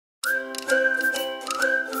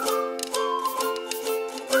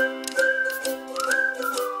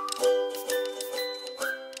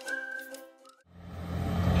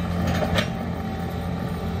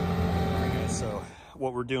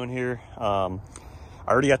doing here. I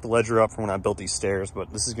already got the ledger up from when I built these stairs,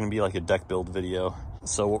 but this is going to be like a deck build video.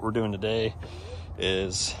 So what we're doing today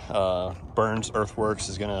is Burns Earthworks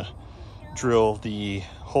is going to drill the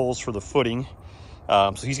holes for the footing.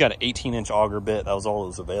 So he's got an 18-inch auger bit. That was all that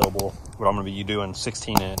was available, but I'm going to be doing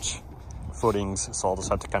 16-inch footings, so I'll just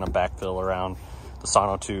have to kind of backfill around the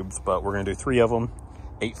sono tubes, but we're going to do 3 of them,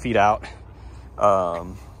 8 feet out,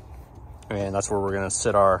 and that's where we're going to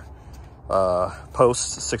sit our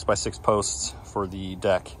posts, 6x6 posts for the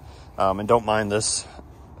deck. And don't mind this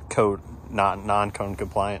code, not non-code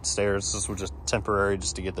compliant stairs. This was just temporary,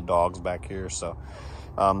 just to get the dogs back here. So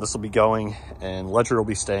this will be going, and ledger will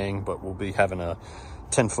be staying, but we'll be having a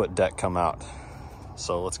 10-foot deck come out.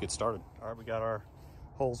 So let's get started. All right, we got our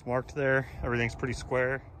holes marked there. Everything's pretty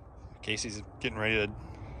square. Casey's getting ready to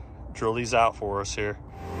drill these out for us here.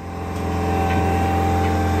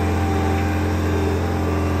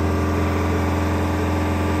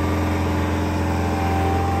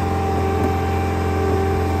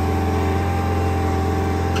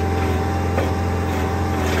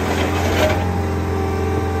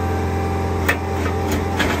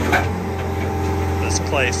 This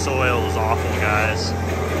clay soil is awful, guys.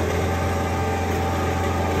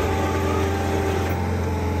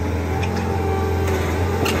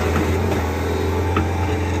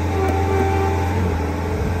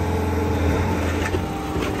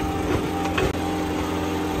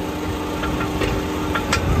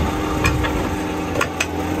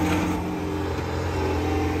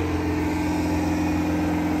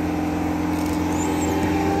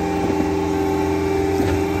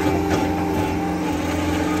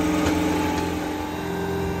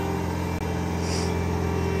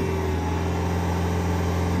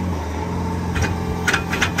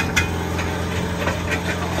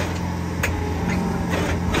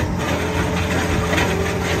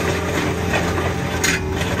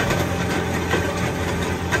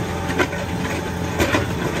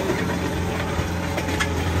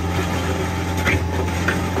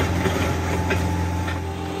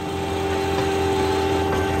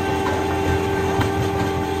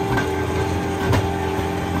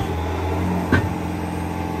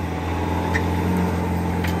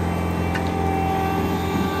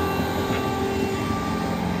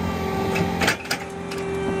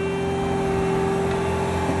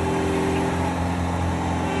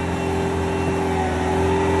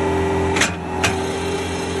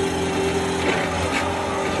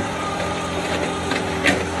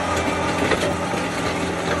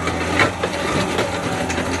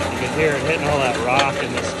 Here and hitting all that rock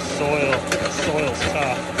and this soil. The soil's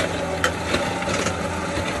tough.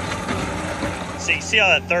 See how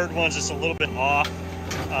that third one's just a little bit off?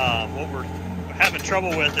 What we're having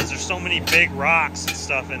trouble with is there's so many big rocks and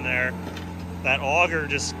stuff in there that auger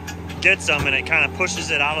just gets them and it kind of pushes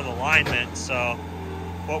it out of alignment. So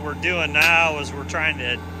what we're doing now is we're trying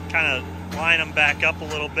to kind of line them back up a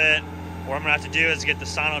little bit. What I'm gonna have to do is get the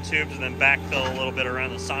sono tubes and then backfill a little bit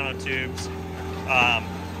around the sono tubes.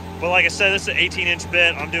 But like I said, this is an 18-inch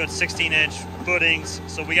bit. I'm doing 16-inch footings,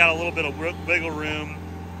 so we got a little bit of wiggle room,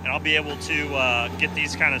 and I'll be able to get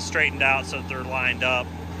these kind of straightened out so that they're lined up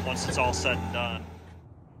once it's all said and done.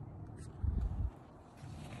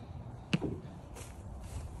 All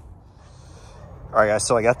right, guys,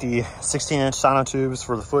 so I got the 16-inch sono tubes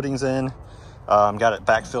for the footings in. Got it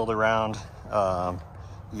backfilled around. You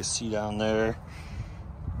can see down there.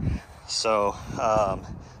 So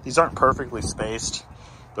these aren't perfectly spaced.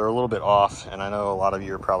 They're a little bit off, and I know a lot of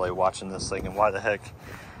you are probably watching this thinking, why the heck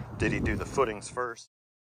did he do the footings first?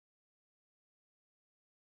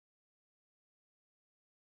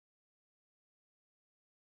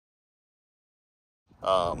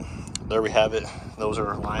 There we have it. Those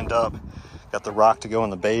are lined up. Got the rock to go in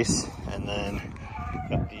the base, and then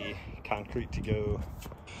got the concrete to go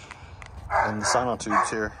in the sono tubes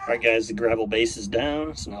here. All right, guys, the gravel base is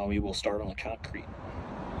down, so now we will start on the concrete.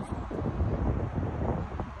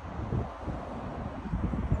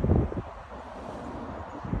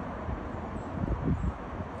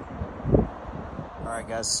 All right,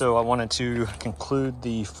 guys, so I wanted to conclude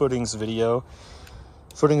the footings video.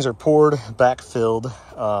 Footings are poured, backfilled.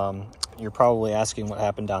 You're probably asking what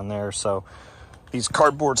happened down there. So these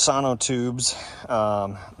cardboard sono tubes,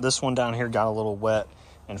 this one down here got a little wet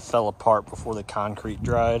and fell apart before the concrete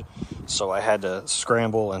dried. So I had to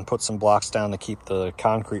scramble and put some blocks down to keep the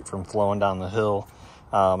concrete from flowing down the hill.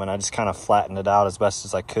 And I just kind of flattened it out as best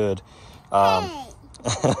as I could.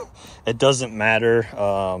 It doesn't matter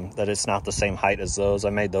that it's not the same height as those. I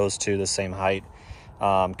made those two the same height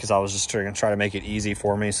because I was just trying to make it easy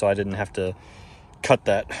for me, so I didn't have to cut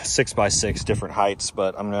that 6x6 different heights,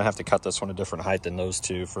 but I'm gonna have to cut this one a different height than those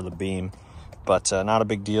two for the beam. But not a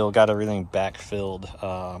big deal. Got everything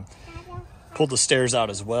backfilled. Pulled the stairs out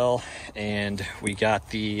as well, and we got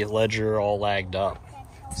the ledger all lagged up.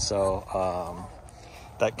 So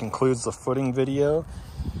that concludes the footing video.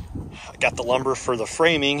 I got the lumber for the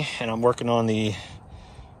framing, and I'm working on the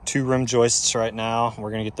 2 rim joists right now.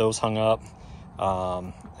 We're gonna get those hung up,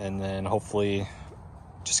 and then hopefully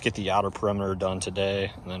just get the outer perimeter done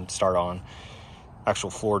today, and then start on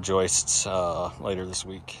actual floor joists later this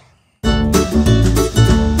week.